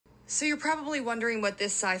So you're probably wondering what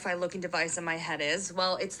this sci-fi looking device on my head is.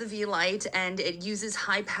 Well, it's the Vielight, and it uses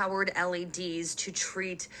high-powered LEDs to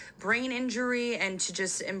treat brain injury and to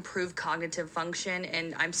just improve cognitive function,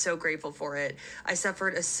 and I'm so grateful for it. I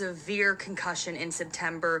suffered a severe concussion in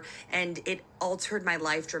September, and it altered my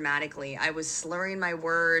life dramatically. I was slurring my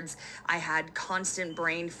words, I had constant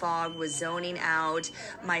brain fog, was zoning out,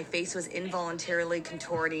 my face was involuntarily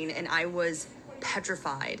contorting, and I was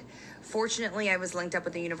petrified. Fortunately, I was linked up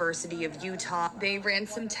with the University of Utah. They ran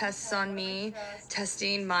some tests on me,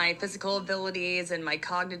 testing my physical abilities and my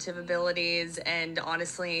cognitive abilities, and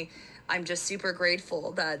honestly, I'm just super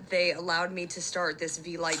grateful that they allowed me to start this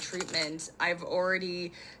Vielight treatment. I've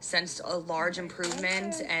already sensed a large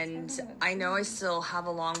improvement, and I know I still have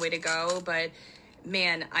a long way to go, but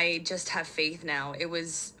man, I just have faith now. It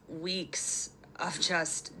was weeks of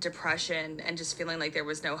just depression and just feeling like there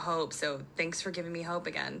was no hope. So thanks for giving me hope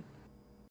again.